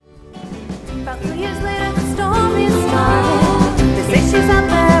About 2 years later, the storm is started. They say she's out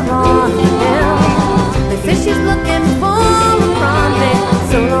there on the hill. They say she's looking for a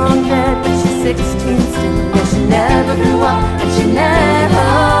rendezvous. So long dead, but she's 16 still. Yeah, she never grew up, and she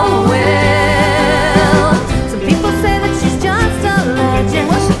never will. Some people say that she's just a legend.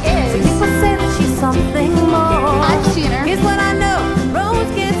 Well, she is. Some people say that she's something more. I've seen her. Here's what I know: the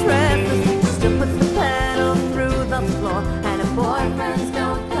rose gets restless. She still puts the pedal through the floor, and her boyfriends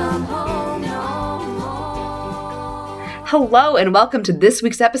don't come home no more. Hello and welcome to this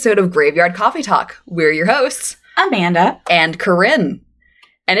week's episode of Graveyard Coffee Talk. We're your hosts, Amanda. and Corinne.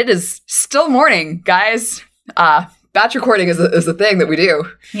 And it is still morning, guys. Batch recording is a thing that we do.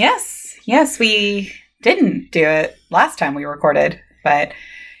 Yes, we didn't do it last time we recorded, but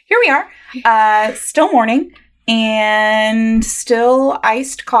here we are. Still morning and still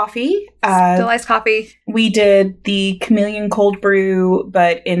iced coffee. Still iced coffee. We did the Chameleon cold brew,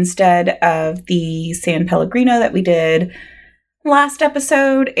 but instead of the San Pellegrino that we did last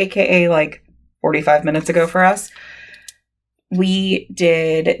episode, aka like 45 minutes ago for us, we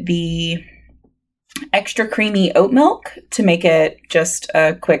did the extra creamy oat milk to make it just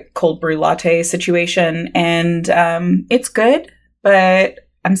a quick cold brew latte situation. And it's good, but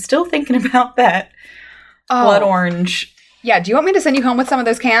I'm still thinking about that blood orange. Yeah, do you want me to send you home with some of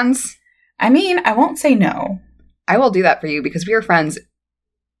those cans? I mean, I won't say no. I will do that for you because we are friends.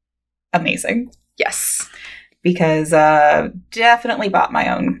 Amazing. Yes. Because definitely bought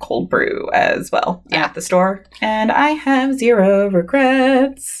my own cold brew as well at the store. And I have zero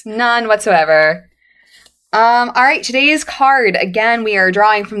regrets. None whatsoever. All right, today's card. Again, we are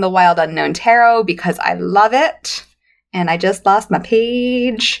drawing from the Wild Unknown Tarot because I love it. And I just lost my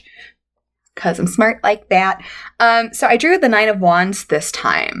page because I'm smart like that. So I drew the Nine of Wands this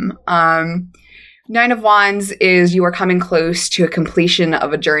time. Nine of Wands is you are coming close to a completion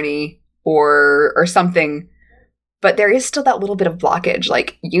of a journey or something. But there is still that little bit of blockage.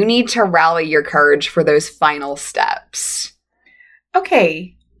 Like, you need to rally your courage for those final steps.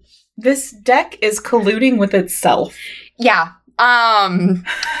 Okay. This deck is colluding with itself. Yeah.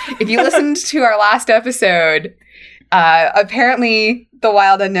 If you listened to our last episode, apparently the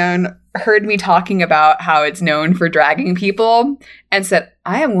Wild Unknown heard me talking about how it's known for dragging people and said,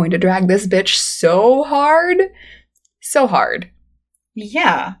 I am going to drag this bitch so hard. So hard.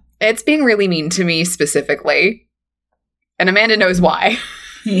 Yeah. It's being really mean to me specifically. And Amanda knows why.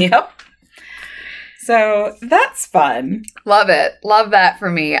 Yep. So that's fun. Love it. Love that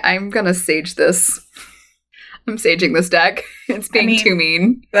for me. I'm gonna sage this. I'm saging this deck. It's being too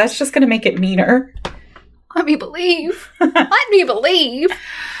mean. That's just going to make it meaner. Let me believe. Let me believe.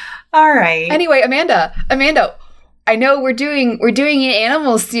 All right. Anyway, Amanda, I know we're doing an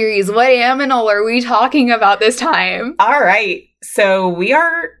animal series. What animal are we talking about this time? All right. So we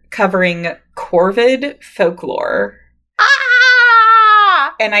are covering Corvid folklore.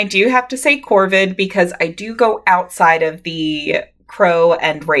 Ah! And I do have to say Corvid because I do go outside of the crow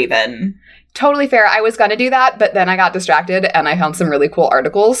and raven. Totally fair. I was going to do that, but then I got distracted and I found some really cool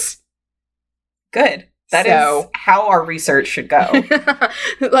articles. Good. That is how our research should go.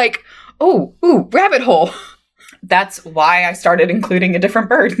 Like, ooh, rabbit hole. That's why I started including a different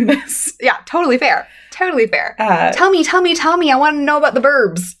bird in this. Yeah, totally fair. Totally fair. Tell me. I want to know about the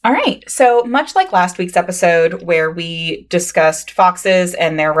burbs. All right. So much like last week's episode where we discussed foxes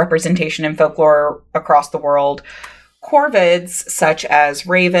and their representation in folklore across the world, corvids, such as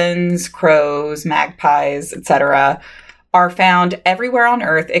ravens, crows, magpies, etc., are found everywhere on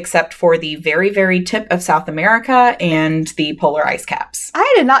Earth except for the very, very tip of South America and the polar ice caps.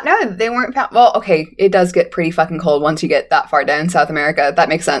 I did not know that they weren't found. Well, okay, it does get pretty fucking cold once you get that far down in South America. That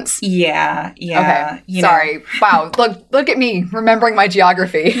makes sense. Yeah. Okay, sorry. Wow, look at me, remembering my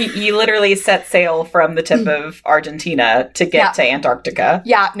geography. You literally set sail from the tip of Argentina to get to Antarctica.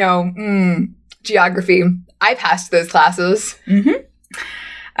 Yeah, no, geography. I passed those classes.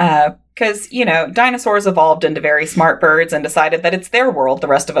 Mm-hmm. Because, dinosaurs evolved into very smart birds and decided that it's their world. The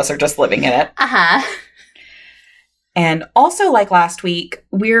rest of us are just living in it. Uh-huh. And also, like last week,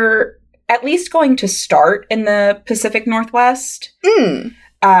 we're at least going to start in the Pacific Northwest.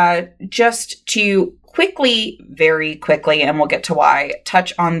 Just to very quickly, and we'll get to why,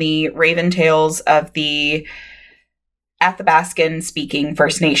 touch on the raven tales of the Athabascan-speaking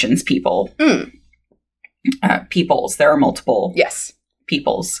First Nations people. Peoples. There are multiple. Yes.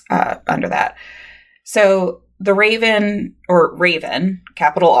 Peoples under that. So the Raven, or Raven,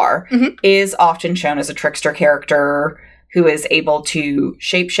 capital R, is often shown as a trickster character who is able to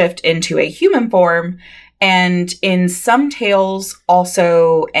shapeshift into a human form, and in some tales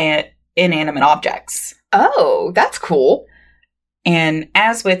also inanimate objects. Oh, that's cool. And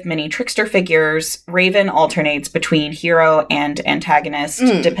as with many trickster figures, Raven alternates between hero and antagonist,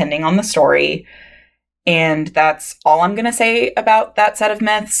 depending on the story. And that's all I'm going to say about that set of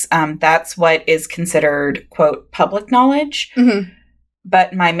myths. That's what is considered, quote, public knowledge. Mm-hmm.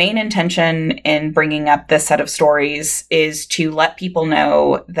 But my main intention in bringing up this set of stories is to let people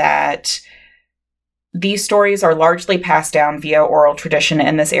know that these stories are largely passed down via oral tradition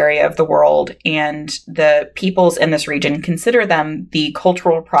in this area of the world, and the peoples in this region consider them the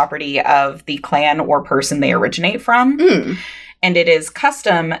cultural property of the clan or person they originate from. And it is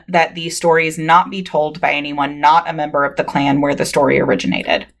custom that these stories not be told by anyone not a member of the clan where the story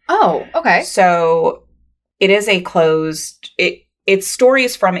originated. Oh, okay. So it is a closed... It's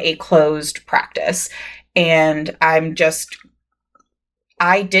stories from a closed practice. And I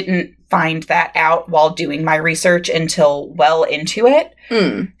didn't find that out while doing my research until well into it.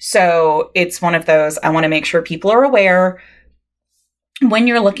 So it's one of those, I want to make sure people are aware. When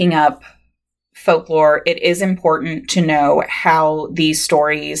you're looking up folklore, it is important to know how these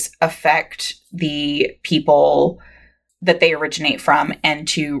stories affect the people that they originate from and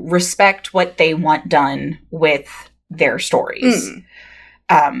to respect what they want done with their stories.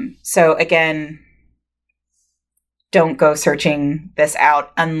 So again, don't go searching this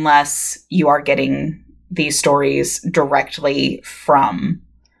out unless you are getting these stories directly from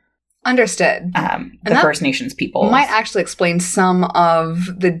Understood. the First Nations people. Might actually explain some of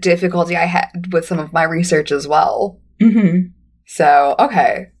the difficulty I had with some of my research as well. So,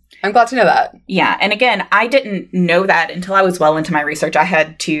 okay. I'm glad to know that. Yeah. And again, I didn't know that until I was well into my research. I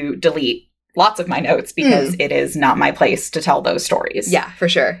had to delete lots of my notes because it is not my place to tell those stories. Yeah, for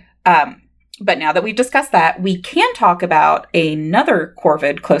sure. But now that we've discussed that, we can talk about another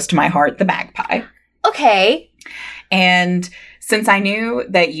corvid close to my heart, the magpie. Okay. And since I knew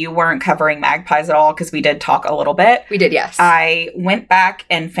that you weren't covering magpies at all, because we did talk a little bit. We did, yes. I went back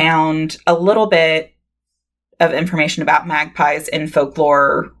and found a little bit of information about magpies in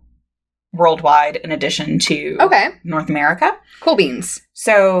folklore worldwide in addition to North America. Cool beans.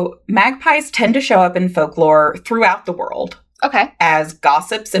 So magpies tend to show up in folklore throughout the world. Okay. As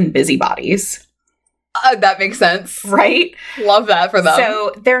gossips and busybodies. That makes sense. Right? Love that for them.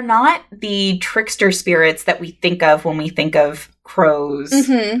 So they're not the trickster spirits that we think of when we think of crows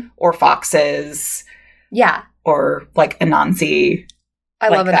or foxes. Yeah. Or like Anansi. I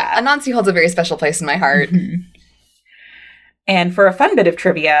love it. Anansi holds a very special place in my heart. And for a fun bit of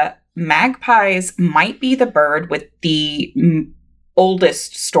trivia, magpies might be the bird with the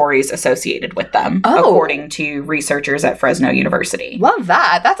oldest stories associated with them, according to researchers at Fresno University. Love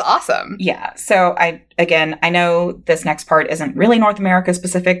that. That's awesome. Yeah. So I know this next part isn't really North America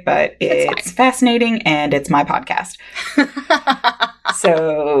specific, but it's fascinating and it's my podcast.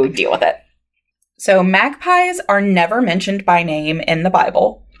 So deal with it. So magpies are never mentioned by name in the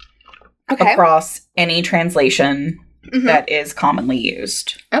Bible across any translation that is commonly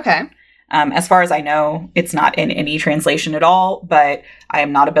used. Okay. As far as I know, it's not in any translation at all, but I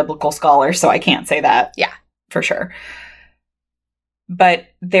am not a biblical scholar, so I can't say that. Yeah. For sure. But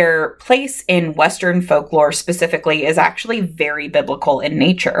their place in Western folklore specifically is actually very biblical in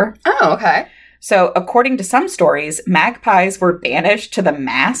nature. Oh, okay. So according to some stories, magpies were banished to the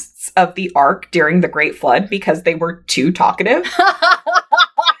masts of the ark during the Great Flood because they were too talkative.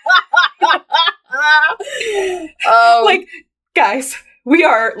 Like, guys, we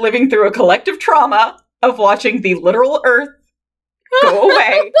are living through a collective trauma of watching the literal earth go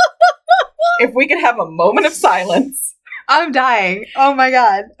away. If we could have a moment of silence. I'm dying. Oh my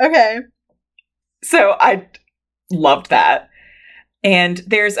god. Okay. So I loved that. And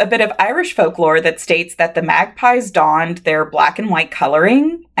there's a bit of Irish folklore that states that the magpies donned their black and white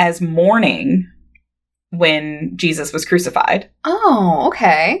coloring as mourning when Jesus was crucified. Oh,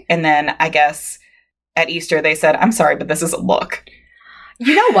 okay. And then I guess at Easter they said, I'm sorry, but this is a look.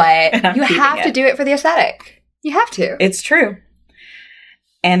 You know what? You have to do it for the aesthetic. You have to. It's true.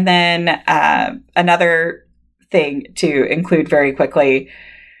 And then another thing to include very quickly,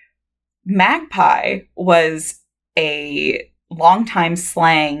 magpie was a longtime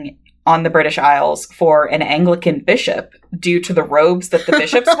slang on the British Isles for an Anglican bishop due to the robes that the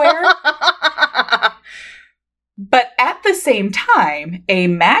bishops wear. But at the same time, a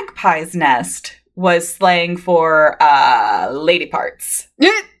magpie's nest was slang for lady parts.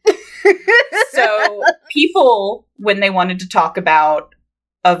 So people, when they wanted to talk about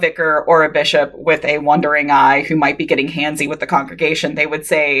a vicar or a bishop with a wandering eye who might be getting handsy with the congregation, they would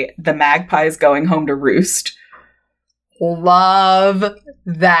say, the magpie's going home to roost. Love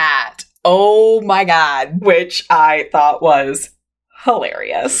that. Oh my god. Which I thought was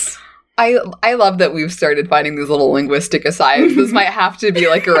hilarious. I love that we've started finding these little linguistic asides. This might have to be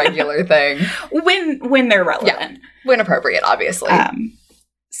like a regular thing. When they're relevant. When appropriate, obviously.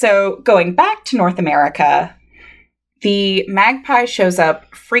 So going back to North America, the magpie shows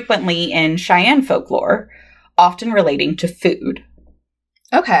up frequently in Cheyenne folklore, often relating to food.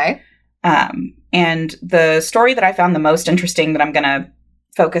 Okay. And the story that I found the most interesting that I'm going to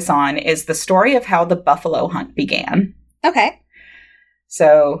focus on is the story of how the buffalo hunt began. Okay.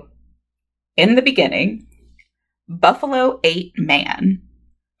 So, in the beginning, buffalo ate man.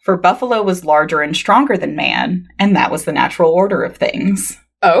 For buffalo was larger and stronger than man, and that was the natural order of things.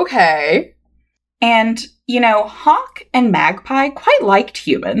 Okay. And, hawk and magpie quite liked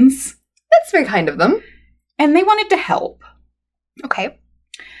humans. That's very kind of them. And they wanted to help. Okay.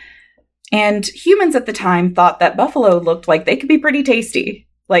 And humans at the time thought that buffalo looked like they could be pretty tasty.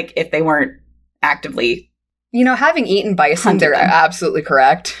 Like, if they weren't actively... having eaten bison, they're them. absolutely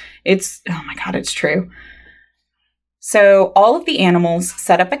correct. Oh my God, it's true. So all of the animals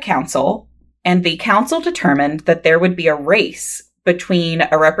set up a council, and the council determined that there would be a race between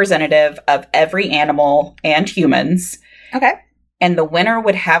a representative of every animal and humans. Okay. And the winner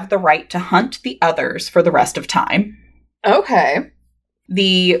would have the right to hunt the others for the rest of time. Okay.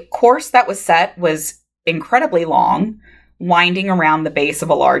 The course that was set was incredibly long, winding around the base of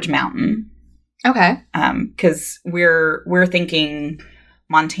a large mountain. Okay. Because we're thinking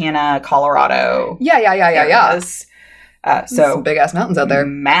Montana, Colorado. Yeah. areas. So some big-ass mountains out there.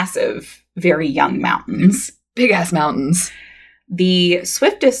 Massive, very young mountains. Big-ass mountains. The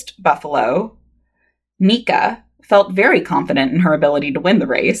swiftest buffalo, Nika, felt very confident in her ability to win the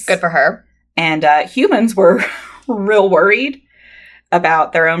race. Good for her. And humans were real worried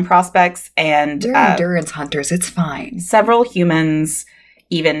about their own prospects. And they're endurance hunters. It's fine. Several humans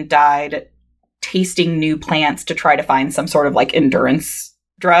even died tasting new plants to try to find some sort of endurance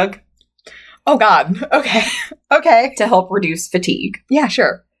drug. Oh, God. Okay. Okay. To help reduce fatigue. Yeah,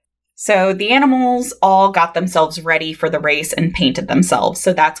 sure. So the animals all got themselves ready for the race and painted themselves.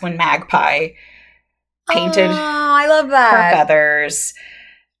 So that's when Magpie painted I love her that. feathers.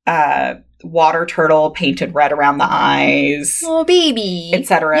 Water Turtle painted red around the eyes. Oh, baby.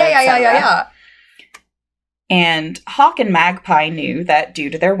 Etc. Yeah. And Hawk and Magpie knew that due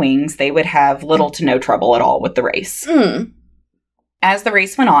to their wings, they would have little to no trouble at all with the race. Mm. As the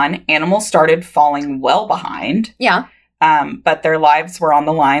race went on, animals started falling well behind. Yeah. But their lives were on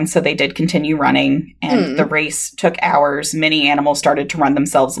the line, so they did continue running. And the race took hours. Many animals started to run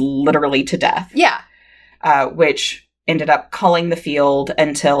themselves literally to death. Yeah. Which ended up culling the field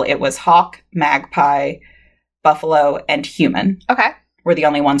until it was Hawk, Magpie, Buffalo, and Human. Okay. Were the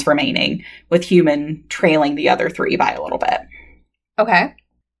only ones remaining, with Human trailing the other three by a little bit. Okay.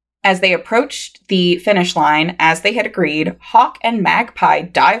 As they approached the finish line, as they had agreed, Hawk and Magpie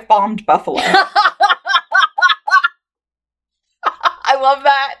dive-bombed Buffalo. I love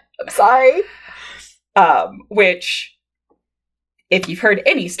that. I'm sorry. Which, if you've heard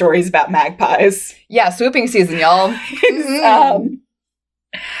any stories about magpies... Yeah, swooping season, y'all.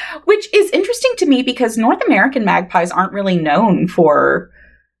 Which is interesting to me because North American magpies aren't really known for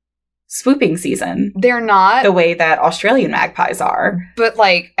swooping season. They're not. The way that Australian magpies are. But,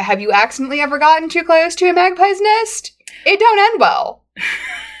 have you accidentally ever gotten too close to a magpie's nest? It don't end well.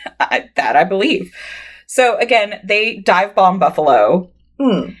 That I believe. So, again, they dive-bomb Buffalo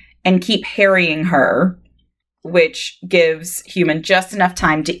and keep harrying her, which gives Human just enough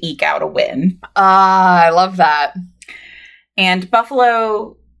time to eke out a win. I love that. And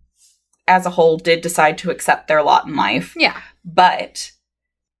Buffalo, as a whole, did decide to accept their lot in life. Yeah. But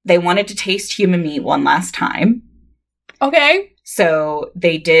they wanted to taste human meat one last time. Okay. So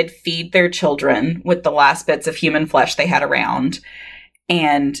they did feed their children with the last bits of human flesh they had around.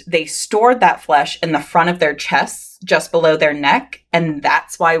 And they stored that flesh in the front of their chests, just below their neck. And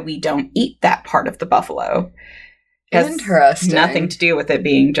that's why we don't eat that part of the buffalo. It has Interesting. nothing to do with it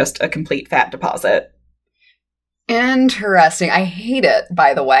being just a complete fat deposit. Interesting. I hate it,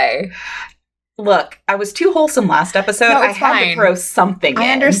 by the way. Look, I was too wholesome last episode. No, I it's had fine. to throw something in.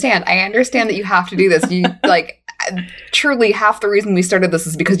 I understand that you have to do this. You, truly half the reason we started this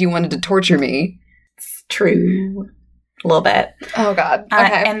is because you wanted to torture me. It's true. A little bit. Oh, God.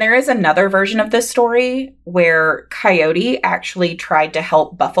 Okay. And there is another version of this story where Coyote actually tried to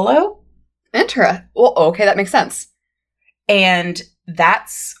help Buffalo. Well, okay, that makes sense. And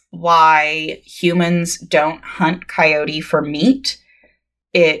that's why humans don't hunt Coyote for meat.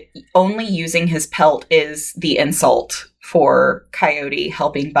 Only using his pelt is the insult for Coyote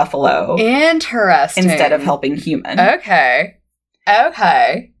helping Buffalo. Interesting. Instead of helping Human. Okay.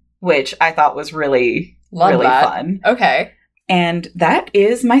 Which I thought was really Love really that. fun. Okay. And that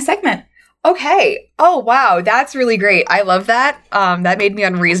is my segment. Okay. Oh, wow. That's really great. I love that. That made me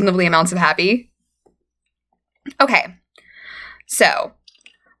unreasonably amounts of happy. Okay. So,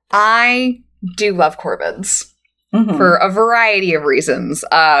 I do love corvids. For a variety of reasons.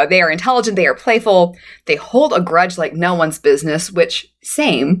 They are intelligent, they are playful, they hold a grudge like no one's business, which,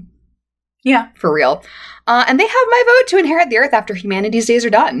 same. Yeah. For real. And they have my vote to inherit the Earth after humanity's days are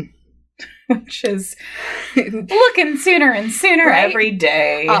done. Which is looking sooner and sooner every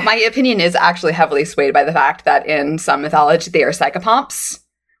day. My opinion is actually heavily swayed by the fact that in some mythology they are psychopomps,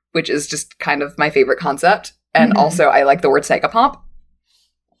 which is just kind of my favorite concept. And also I like the word psychopomp.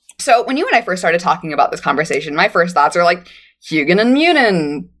 So when you and I first started talking about this conversation, my first thoughts are like Hugin and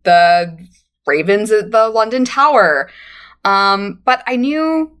Munin, the ravens at the London Tower. But I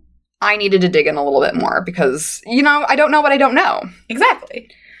knew I needed to dig in a little bit more because, I don't know what I don't know. Exactly.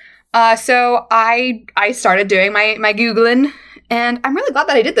 So I started doing my Googling, and I'm really glad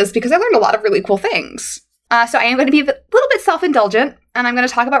that I did this because I learned a lot of really cool things. So I am going to be a little bit self-indulgent, and I'm going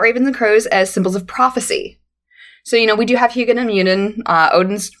to talk about ravens and crows as symbols of prophecy. So, we do have Hugin and Munin,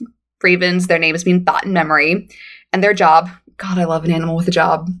 Odin's ravens. Their names mean thought and memory. And their job, God, I love an animal with a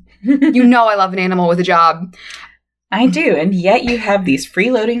job. I love an animal with a job. I do, and yet you have these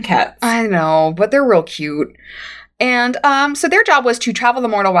freeloading cats. I know, but they're real cute. And so their job was to travel the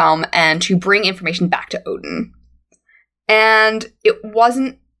mortal realm and to bring information back to Odin. And it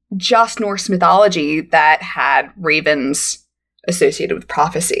wasn't just Norse mythology that had ravens associated with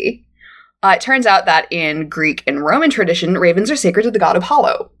prophecy. It turns out that in Greek and Roman tradition, ravens are sacred to the god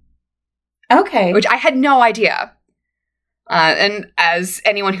Apollo. Okay. Which I had no idea. And as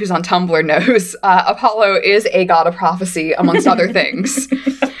anyone who's on Tumblr knows, Apollo is a god of prophecy, amongst other things.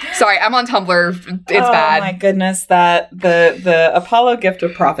 Sorry, I'm on Tumblr. It's bad. Oh my goodness, that the Apollo gift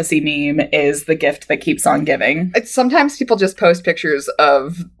of prophecy meme is the gift that keeps on giving. Sometimes people just post pictures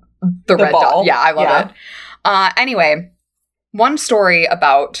of the red ball. dot. Yeah, I love it. Anyway, one story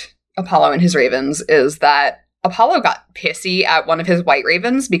about Apollo and his ravens is that Apollo got pissy at one of his white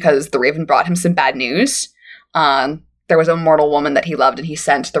ravens because the raven brought him some bad news. There was a mortal woman that he loved, and he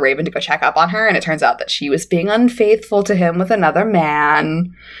sent the raven to go check up on her, and it turns out that she was being unfaithful to him with another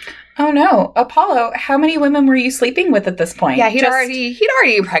man. Oh no. Apollo, how many women were you sleeping with at this point? Yeah, he'd already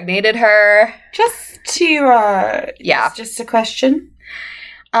impregnated her. Just a question.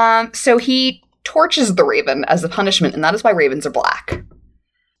 So he torches the raven as a punishment, and that is why ravens are black.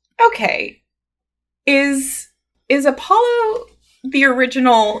 Okay. Is Apollo the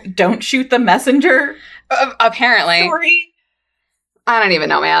original "don't shoot the messenger"? Apparently. Story? I don't even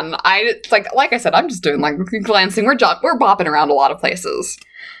know, man. Like I said, I'm just doing glancing. We're bopping around a lot of places.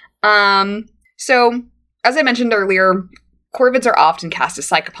 So as I mentioned earlier, corvids are often cast as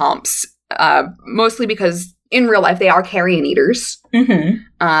psychopomps, mostly because in real life they are carrion eaters.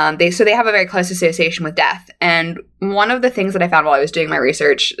 Mm-hmm. They have a very close association with death. And one of the things that I found while I was doing my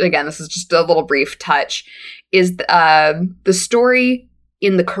research, again, this is just a little brief touch, is the story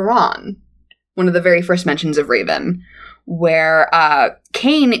in the Quran, one of the very first mentions of raven, where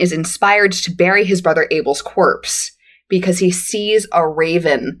Cain is inspired to bury his brother Abel's corpse because he sees a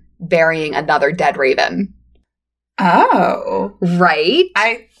raven burying another dead raven. Oh. Right?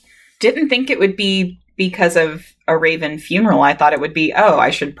 I didn't think it would be because of a raven funeral. I thought it would be, I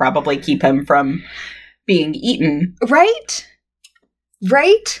should probably keep him from being eaten. Right?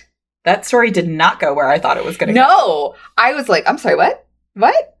 Right? That story did not go where I thought it was going to go. No! I was like, I'm sorry, what?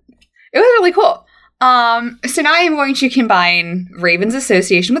 What? It was really cool. So now I am going to combine ravens'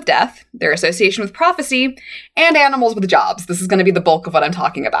 association with death, their association with prophecy, and animals with jobs. This is going to be the bulk of what I'm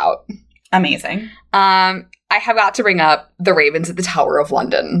talking about. Amazing. I have got to bring up the ravens at the Tower of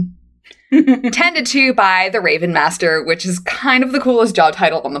London. Tended to by the Raven Master, which is kind of the coolest job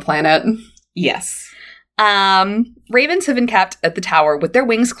title on the planet. Yes. Ravens have been kept at the tower with their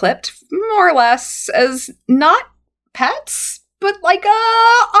wings clipped, more or less, as not pets, but like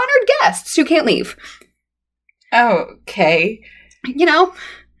honored guests who can't leave. Okay.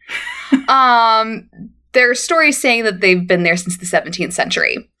 There are stories saying that they've been there since the 17th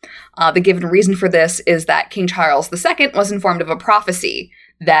century. The given reason for this is that King Charles II was informed of a prophecy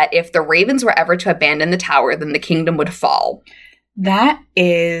that if the ravens were ever to abandon the tower, then the kingdom would fall. That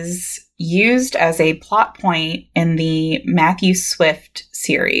is used as a plot point in the Matthew Swift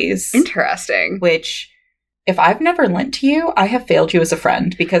series. Interesting. Which, if I've never lent to you, I have failed you as a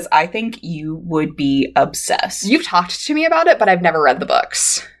friend because I think you would be obsessed. You've talked to me about it, but I've never read the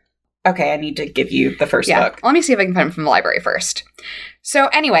books. Okay, I need to give you the first book. Let me see if I can find them from the library first. So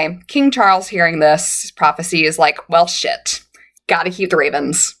anyway, King Charles hearing this prophecy is like, well, shit. Gotta keep the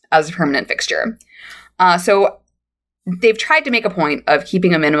ravens as a permanent fixture. So they've tried to make a point of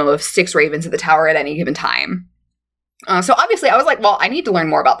keeping a minimum of 6 ravens at the tower at any given time. So obviously I was like, well, I need to learn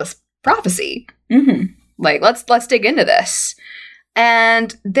more about this prophecy. Mm-hmm. Like, let's dig into this.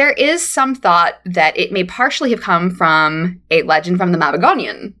 And there is some thought that it may partially have come from a legend from the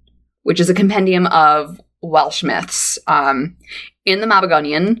Mabinogion, which is a compendium of Welsh myths. In the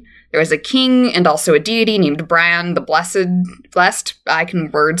Mabinogion, there was a king and also a deity named Bran the Blessed,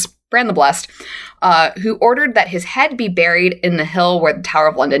 Bran the Blessed, who ordered that his head be buried in the hill where the Tower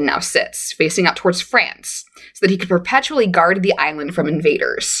of London now sits, facing out towards France, so that he could perpetually guard the island from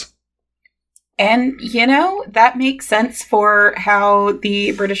invaders. And, that makes sense for how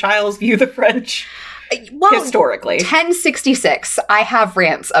the British Isles view the French historically. 1066. I have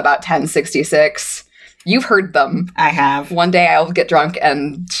rants about 1066. You've heard them. I have. One day I'll get drunk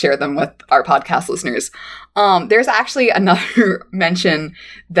and share them with our podcast listeners. There's actually another mention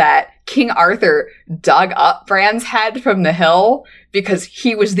that King Arthur dug up Bran's head from the hill because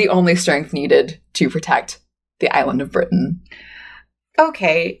he was the only strength needed to protect the island of Britain.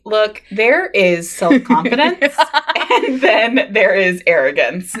 Okay, look, there is self-confidence, and then there is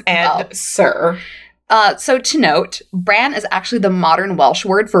arrogance, and sir. So to note, Bran is actually the modern Welsh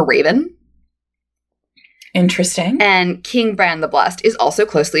word for raven. Interesting. And King Bran the Blessed is also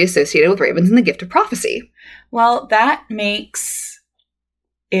closely associated with ravens and the gift of prophecy. Well, that makes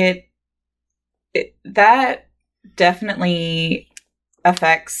that definitely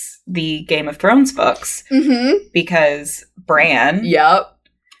affects the Game of Thrones books. Mm-hmm. Because Bran. Yep.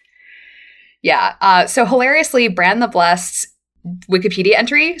 Yeah. So hilariously, Bran the Blessed's Wikipedia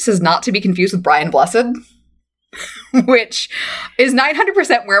entry says not to be confused with Brian Blessed, which is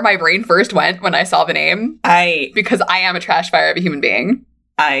 900% where my brain first went when I saw the name. Because I am a trash fire of a human being.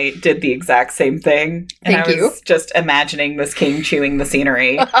 I did the exact same thing. And Thank I you. was just imagining this king chewing the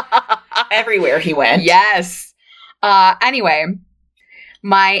scenery everywhere he went. Yes. Anyway,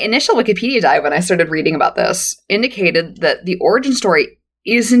 my initial Wikipedia dive when I started reading about this indicated that the origin story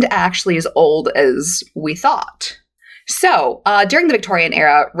isn't actually as old as we thought. So, during the Victorian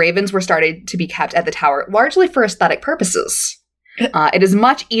era, ravens were started to be kept at the tower largely for aesthetic purposes. It is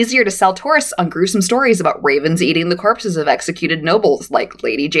much easier to sell tourists on gruesome stories about ravens eating the corpses of executed nobles like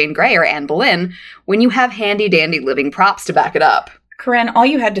Lady Jane Grey or Anne Boleyn when you have handy-dandy living props to back it up. Corinne, all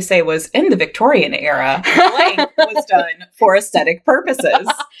you had to say was, in the Victorian era, blank was done for aesthetic purposes.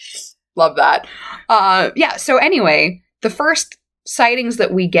 Love that. So anyway, the first sightings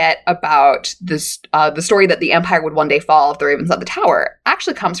that we get about this, the story that the empire would one day fall if the ravens at the tower,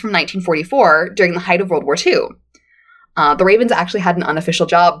 actually comes from 1944 during the height of World War II. The ravens actually had an unofficial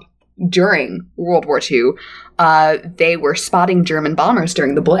job during World War II. They were spotting German bombers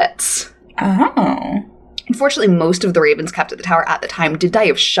during the Blitz. Oh. Unfortunately, most of the ravens kept at the tower at the time did die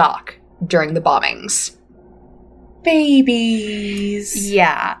of shock during the bombings. Babies.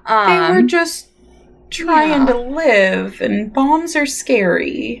 Yeah. They were just trying to live, and bombs are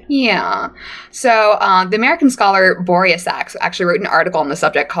scary. Yeah. So the American scholar Boreas Sachs actually wrote an article on the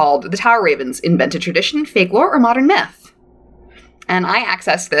subject called The Tower Ravens, Invented Tradition, Fake Lore, or Modern Myth? And I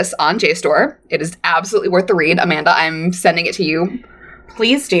accessed this on JSTOR. It is absolutely worth the read. Amanda, I'm sending it to you.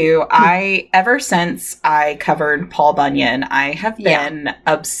 Please do. Ever since I covered Paul Bunyan, I have been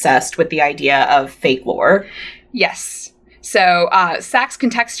obsessed with the idea of fake lore. Yes. So Sachs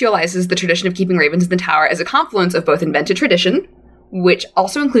contextualizes the tradition of keeping ravens in the tower as a confluence of both invented tradition, which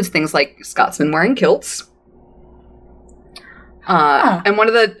also includes things like Scotsmen wearing kilts. And one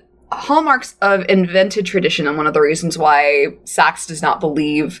of the hallmarks of invented tradition, and one of the reasons why Sachs does not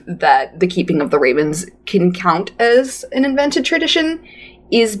believe that the keeping of the ravens can count as an invented tradition,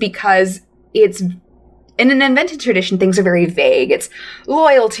 is because it's in an invented tradition, things are very vague. It's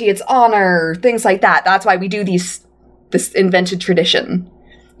loyalty, it's honor, things like that. That's why we do this invented tradition.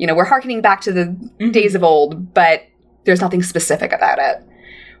 You know, we're hearkening back to the days of old, but there's nothing specific about it.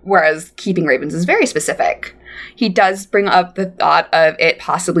 Whereas keeping ravens is very specific. He does bring up the thought of it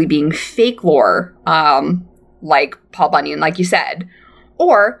possibly being fake lore, like Paul Bunyan, like you said,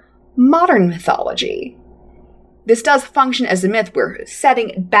 or modern mythology. This does function as a myth. We're setting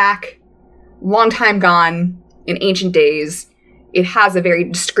it back long time gone in ancient days. It has a very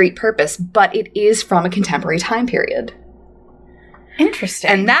discrete purpose, but it is from a contemporary time period. Interesting.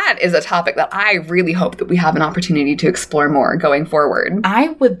 And that is a topic that I really hope that we have an opportunity to explore more going forward. I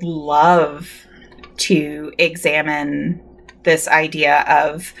would love to examine this idea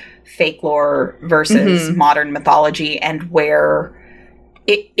of fake lore versus modern mythology, and where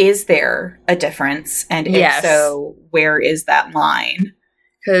is there a difference? And if so, where is that line?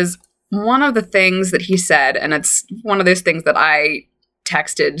 Because one of the things that he said, and it's one of those things that I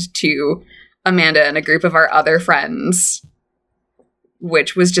texted to Amanda and a group of our other friends,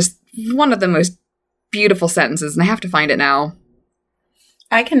 which was just one of the most beautiful sentences, and I have to find it now.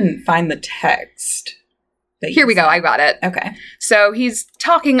 I can find the text. Here we go. I got it. Okay. So he's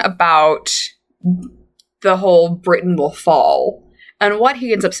talking about the whole Britain will fall. And what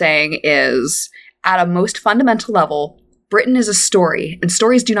he ends up saying is, at a most fundamental level, Britain is a story, and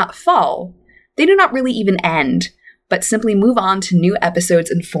stories do not fall. They do not really even end, but simply move on to new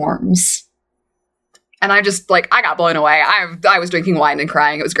episodes and forms. And I just, I got blown away. I was drinking wine and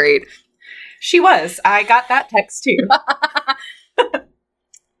crying. It was great. She was. I got that text too.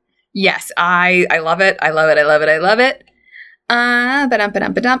 Yes, I love it. I love it. I love it. I love it.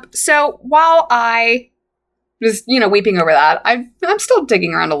 Ba-dum. So while I was, weeping over that, I'm still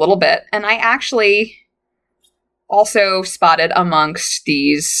digging around a little bit. And I actually also spotted amongst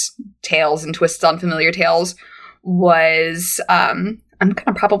these tales and twists on familiar tales was, I'm going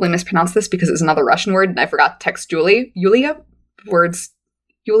to probably mispronounce this because it's another Russian word and I forgot to text Julia. Yulia,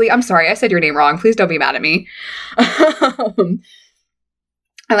 I'm sorry, I said your name wrong. Please don't be mad at me.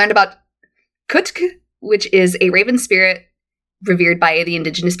 I learned about Kutk, which is a raven spirit revered by the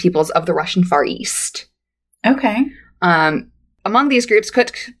indigenous peoples of the Russian Far East. Okay. Among these groups,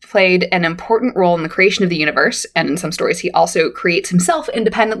 Kutk played an important role in the creation of the universe, and in some stories he also creates himself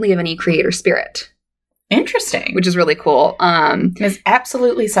independently of any creator spirit. Interesting. Which is really cool. It's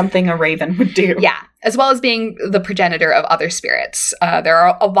absolutely something a raven would do. Yeah, as well as being the progenitor of other spirits. There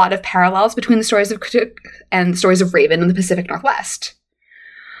are a lot of parallels between the stories of Kutk and the stories of Raven in the Pacific Northwest.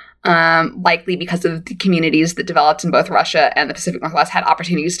 Likely because of the communities that developed in both Russia and the Pacific Northwest had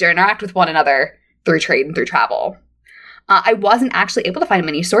opportunities to interact with one another through trade and through travel. I wasn't actually able to find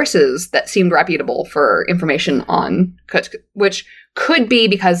many sources that seemed reputable for information on Kutk, which could be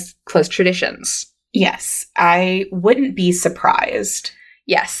because close traditions. Yes, I wouldn't be surprised.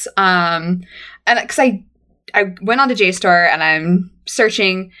 Yes, and because I went onto JSTOR and I'm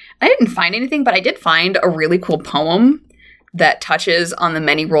searching, I didn't find anything, but I did find a really cool poem that touches on the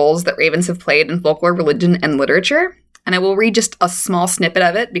many roles that ravens have played in folklore, religion, and literature. And I will read just a small snippet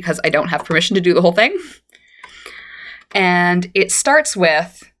of it because I don't have permission to do the whole thing. And it starts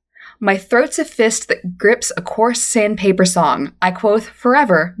with, "My throat's a fist that grips a coarse sandpaper song. I quoth,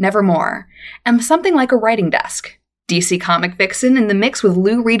 forever, nevermore. Am something like a writing desk. DC comic vixen in the mix with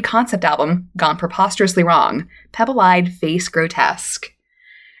Lou Reed concept album, gone preposterously wrong. Pebble-eyed face grotesque."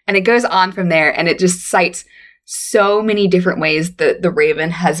 And it goes on from there, and it just cites so many different ways that the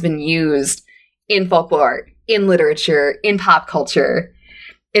raven has been used in folklore, in literature, in pop culture.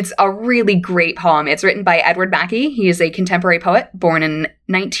 It's a really great poem. It's written by Edward Mackey. He is a contemporary poet born in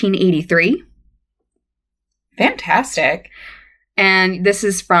 1983. Fantastic. And this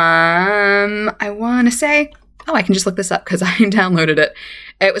is from, I want to say, I can just look this up because I downloaded it.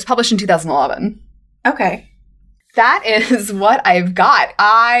 It was published in 2011. Okay. That is what I've got.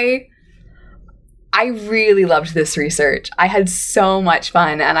 I really loved this research. I had so much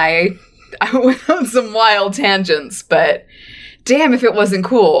fun, and I went on some wild tangents, but damn if it wasn't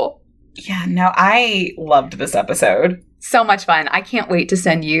cool. Yeah, no, I loved this episode. So much fun. I can't wait to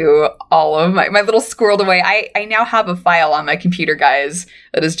send you all of my little squirreled away. I now have a file on my computer, guys,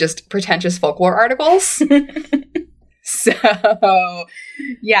 that is just pretentious folklore articles. So,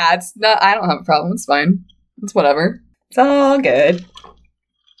 yeah, it's not, I don't have a problem. It's fine. It's whatever. It's all good.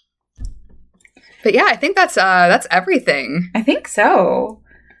 But yeah, I think that's everything. I think so.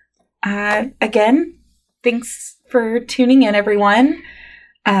 Again, thanks for tuning in, everyone.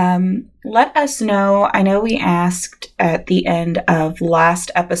 Let us know. I know we asked at the end of last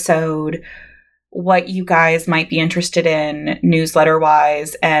episode what you guys might be interested in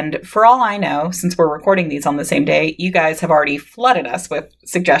newsletter-wise. And for all I know, since we're recording these on the same day, you guys have already flooded us with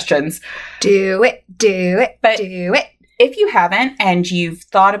suggestions. Do it. But if you haven't and you've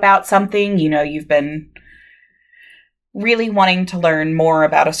thought about something, you've been really wanting to learn more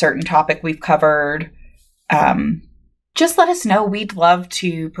about a certain topic we've covered, just let us know. We'd love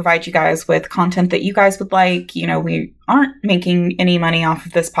to provide you guys with content that you guys would like. We aren't making any money off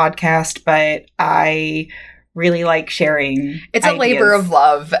of this podcast, but I really like sharing. It's a labor of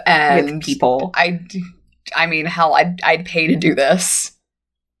love and with people. I mean, hell, I'd pay to do this.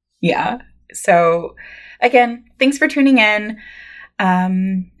 Yeah. So again, thanks for tuning in.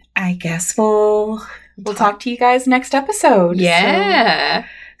 I guess we'll talk to you guys next episode. Yeah. So,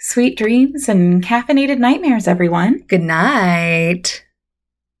 sweet dreams and caffeinated nightmares, everyone. Good night.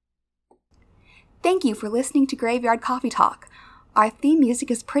 Thank you for listening to Graveyard Coffee Talk. Our theme music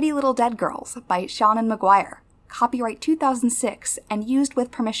is Pretty Little Dead Girls by Shannon McGuire. Copyright 2006 and used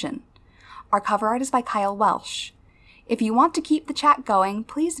with permission. Our cover art is by Kyle Welsh. If you want to keep the chat going,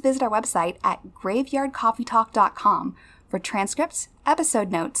 please visit our website at graveyardcoffeetalk.com for transcripts, episode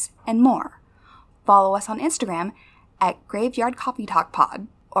notes, and more. Follow us on Instagram at Graveyard Coffee Talk Pod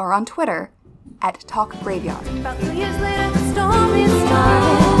or on Twitter at Talk Graveyard. About 2 years later, the story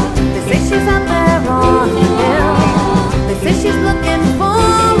started. They say she's out there on the hill.